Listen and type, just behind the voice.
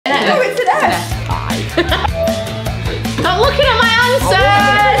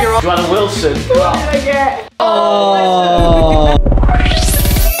Joanna Wilson. What did I get? Oh.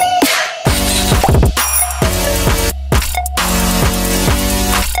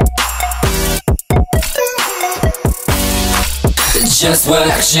 Just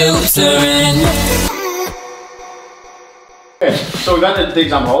work tutoring. Okay, so we've entered the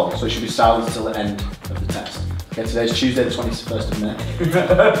exam hall, so it should be silent until the end of the test. Okay, today's Tuesday, the 21st of May,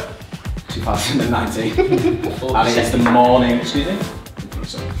 2019. And it's the morning, excuse me?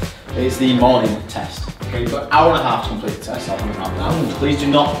 It's the morning test. Okay, you've got an hour and a half to complete the test. I'll hand it out now. Please do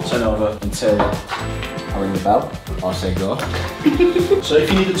not turn over until I ring the bell or say go. So if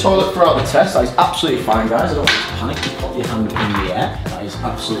you need the toilet throughout the test, that is absolutely fine, guys. I don't want you to panic. Just put your hand in the air. That is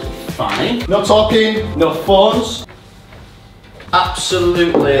absolutely fine. No talking, no phones.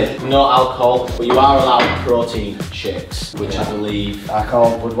 Absolutely no alcohol, but you are allowed protein shakes, which I believe I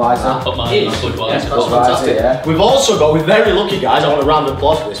call Budweiser. I'll put mine on Budweiser. Yes, that's fantastic. Yeah. We've also got, we're very lucky guys, I want a round of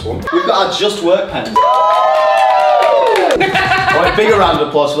applause for this one. We've got our Just Work pens. I want a bigger round of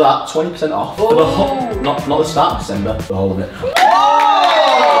applause for that. 20% off. For the whole, not the start of December, the whole of it.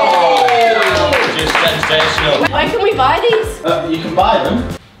 Just sensational. Where can we buy these? You can buy them.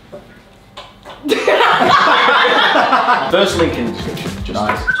 First link in the description. Just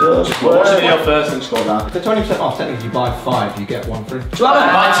nice. Just watch the video first and scroll down. For 20% off, technically if you buy 5, you get 1 free.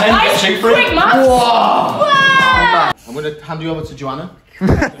 Joanna, buy 10, get 2 free. Quick, Max. Wow. I'm going to hand you over to Joanna.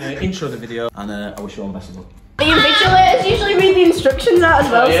 Intro the video, and I wish you all the best of luck. The invigilators usually read the instructions out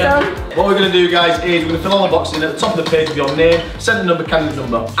as well, Stan. What we're going to do, guys, is we're going to fill all the boxes in at the top of the page with your name, send number, candidate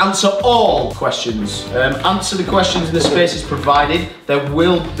number. Answer all questions. Answer the questions in the spaces provided. There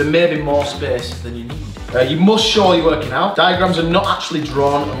may be more space than you need. You must show you're working out. Diagrams are not actually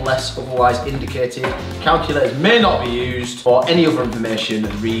drawn unless otherwise indicated. Calculators may not be used, or any other information.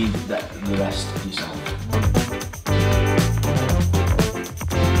 Read the rest yourself.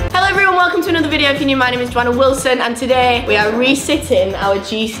 Hello everyone, welcome to another video. If you're new, my name is Joanna Wilson, and today we are resitting our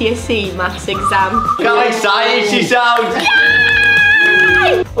GCSE maths exam. Look how excited she sounds!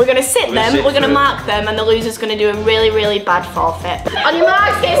 Yay! We're going to sit them, we're going to mark them, and the loser's going to do a really, really bad forfeit. On your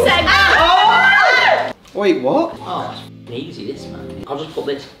marks, get set, go! Wait, what? Oh, it's easy this, man. I'll just put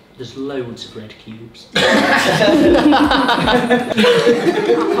this. There's loads of red cubes. I'll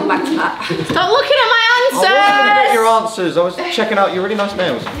come back to that. Stop looking at my answers! I wasn't going to get your answers. I was checking out your really nice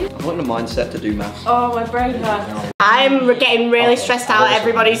nails. I'm not in the mindset to do maths. Oh, my brain hurts. I'm getting really stressed out at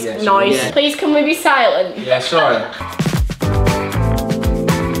everybody's noise. Yeah. Please, can we be silent? Yeah, sorry.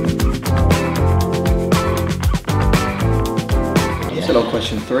 Still on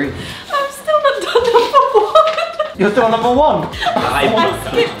question 3. I'm still not done number 1. You're still on number 1? I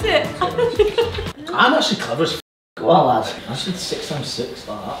skipped it. I'm actually clever as f***. Well, lads, I just did 6 times 6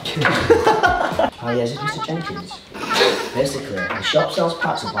 like that. Hi, yes, it's Mr. Jenkins. Basically, the shop sells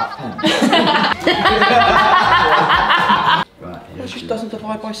packs of black pens. Right, Well, she doesn't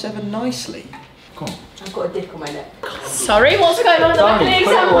divide by 7 nicely. Come on. I've got a dick on my neck. Sorry, what's going on at the back of the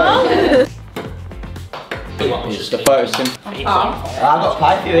exam? It's the first thing. I've got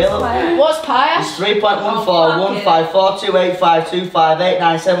pi for you here, look. What's pi? It's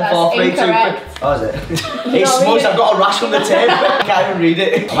 3.1415285258974323. Oh, is it? It's smudged, I've got a rash from the tape. I can't even read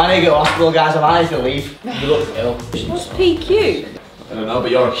it. I might need to go to hospital, guys. I might need to leave. You look ill. What's PQ? I don't know,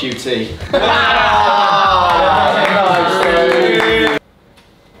 but you're a QT.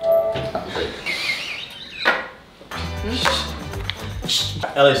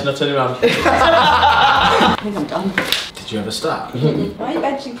 Ellis, not turning around. I think I'm done. Did you ever start? Why are you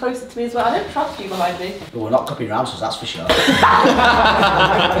benching closer to me as well? I don't trust you behind me. Well, we're not copying round, so that's for sure. What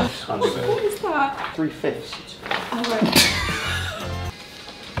is that? 3/5. Oh, right.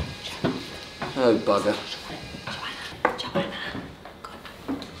 Oh, bugger. Joanna.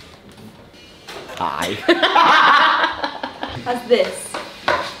 Aye. How's this?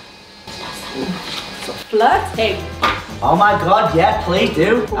 Flirting. Oh my god, yeah, please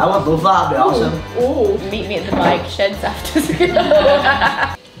do. I would love that, that'd be awesome. Oh, meet me at the bike sheds after school.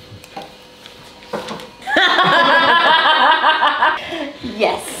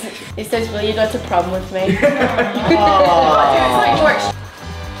 Yes. It says, will you go to prom with me?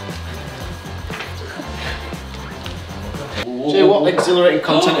 Jay, what exhilarating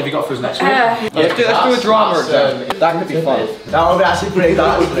content have you got for us next week? Let's do a drama exam. That could be fun. That would be actually pretty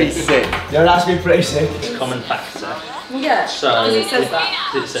That would be sick. That would actually be pretty sick. It's a common factor. Yeah. So it says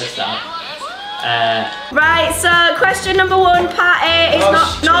that. It says that. Right, so question number 1, part A is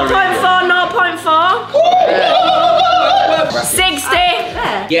 0.4, 0.4. 60.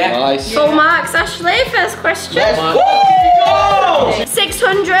 Yeah. Nice. Full marks, Ashley, first question. 60.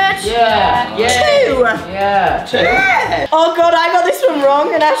 600. Yeah. Yeah. 2. Yeah. Yeah. Oh god, I got this one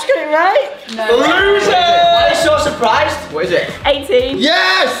wrong and Ash got it right. Loser! Why are you so surprised? What is it? 18.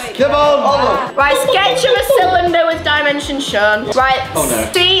 Yes! Come on! Right, sketch of a cylinder with dimensions shown. Right,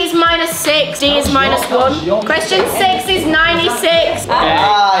 C is -6, D is -1. Question 6 is 96.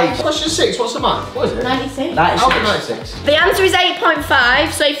 Nice. Question 6, what's the math? What is it? 96. 96. The answer is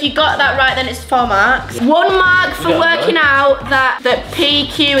 8.5, so if you got that right, then it's 4 marks. 1 mark for working out that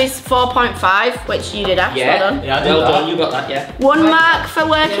PQ is 4.5, which you did, Ash. Yeah. Well done. Yeah, I did Well that. done, you got that, yeah. 1 mark for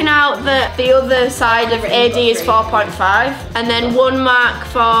working out that the other side of AD is 4.5, and then 1 mark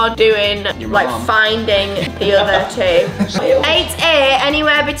for doing, like, finding the other two. 8A,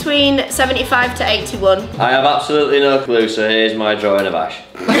 anywhere between 75 to 81. I have absolutely no clue, so here's my drawing of Ash.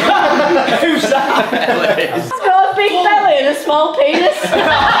 Who's that? It's got a big belly and a small penis.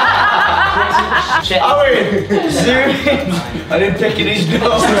 Owen, zoom in. I didn't pick in his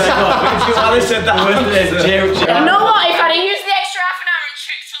nose. Joanna said that was this. You know what? If I'd have used the extra half an hour and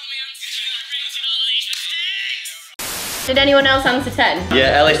checked all my answers, you would have corrected all these mistakes. Did anyone else answer 10?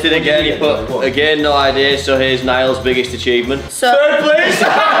 Yeah, Ellis did again. He put, again, no idea, so here's Niall's biggest achievement. So, Third place.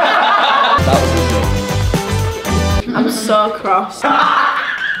 I'm so cross.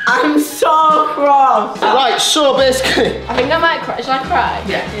 I'm so cross. Right, so basically, I think I might cry. Should I cry?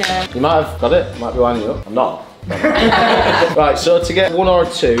 Yeah. you might have got it, might be winding you up. I'm not. Right, so to get 1 or a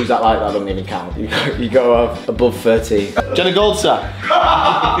 2, is that like that? Doesn't even count. You go above 13. Jenna Goldsack.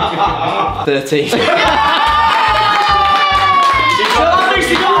 13.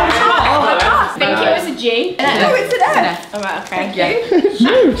 I think it was a G. No, it's an F. Alright, okay.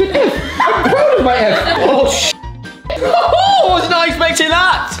 Oh, oh, I was not expecting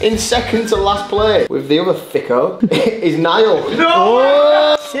that! In second to last place, with the other thicko, is Niall.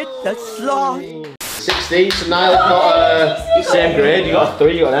 No! Sit the slot. 16, so Niall's got same grade, you got a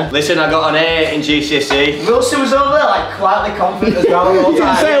 3, you got an F. Listen, I got an A in GCSE. Wilson was over there, like, quietly confident as well the whole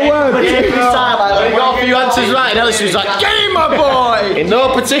time. Say a word. But every time, like, We got a few answers right, and Ellis was like, get in, my boy! In no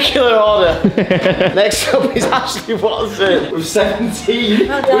particular order. Next up is Ashley Watson with 17,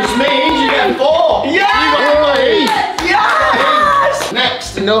 which means you get 4. Yeah! You got 3. Yes!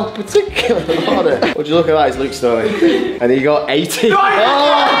 Next, in no particular order. Would you look at that? It's Luke Story. And he got 80.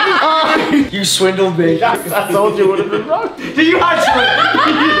 Oh! you swindled me. I told you it would have been wrong. Did you actually?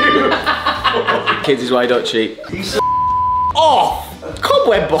 Kids is why I don't cheat. Oh!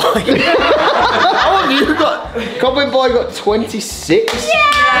 Cobweb Boy! How have you got? Cobweb Boy got 26?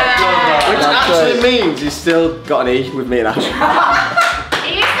 Yeah! Which actually means he's still got an E with me and Ash.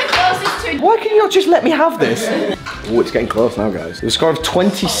 He is the closest to. Why can you not just let me have this? Oh, it's getting close now, guys. The score of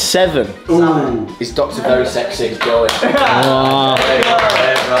 27. Ooh. Is Dr. Very Sexy, Joey. Oh.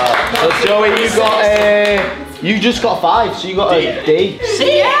 So Joey, you got a... You just got 5, so you got a D.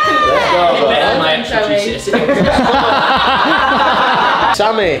 See? Yeah! Better than my actual GCSE.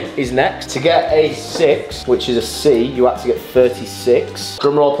 Sammy is next. To get a 6, which is a C, you had to get 36.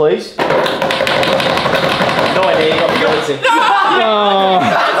 Drum roll, please. No idea, you got 30.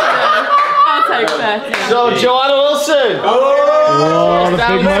 I'll take 30. So, Joanna Wilson. Oh, the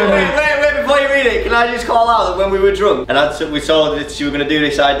big moment. Wait, before you read it, can I just call out that when we were drunk and we told her that she was going to do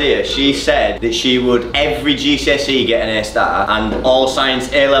this idea, she said that she would every GCSE get an A star and all science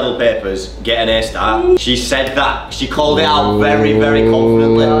A-level papers get an A star. She said that. She called it out very, very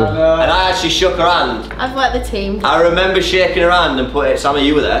confidently. And I actually shook her hand. I've worked the team. I remember shaking her hand and put it, Sammy,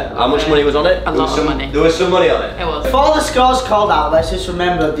 you were there. How much money was on it? A lot of money. There was some money on it. It was. Before the scores called out, let's just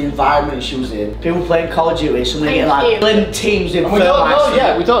remember the environment she was in. People playing Call of Duty, somebody getting like playing teams in We don't know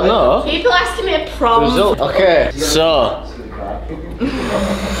yet, we don't know. People asking me a prom. Okay, so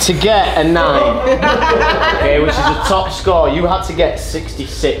to get a 9, okay, which is the top score, you had to get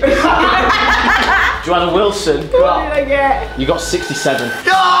 66. Joanna Wilson, What did I get? you got 67.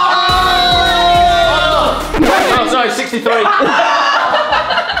 Oh, sorry, 63.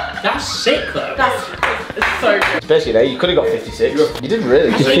 That's sick though. That's so good. Basically, there, you could have got 56. You did really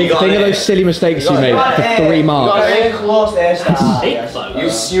good. Think of those silly mistakes you made for 3 marks. Got a close A star. Sick though.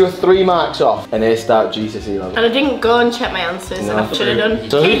 You were 3 marks off an A star at GCSE level. And I didn't go and check my answers, and I should have done.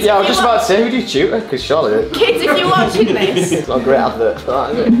 So, Kids, yeah, I was if just you about to say, who do you tutor? Because surely Kids, if you're watching this, it's not a great advert for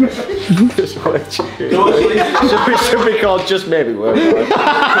that, is it? Just want to tutor. Should be called Just Maybe Work.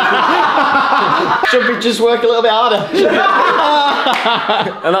 Should be Just Work a little bit harder.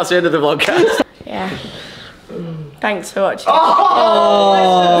 And that's the end of the vlogcast. yeah. Thanks for watching.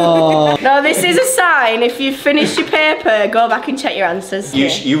 Oh. No, this is a sign. If you've finished your paper, go back and check your answers.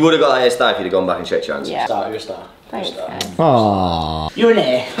 You would have got an A star if you'd have gone back and checked your answers. Yeah. You're a star. Thanks, guys. Aww. You're an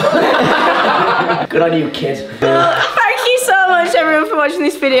A. Good on you, kid. Thank you so much, everyone, watching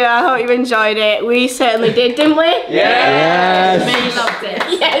this video. I hope you enjoyed it. We certainly did, didn't we? Yes. Me loved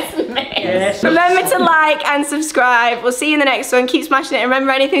it. Yes, me. Yes. Remember to like and subscribe. We'll see you in the next one. Keep smashing it.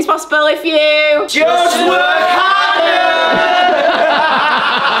 Remember, anything's possible if you Just work harder!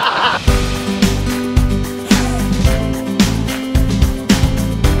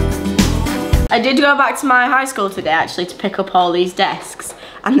 I did go back to my high school today actually to pick up all these desks,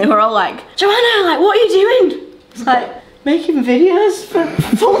 and they were all like, Joanna, like, what are you doing? It's like, making videos for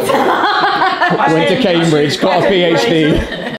full time. Went to Cambridge, got a PhD.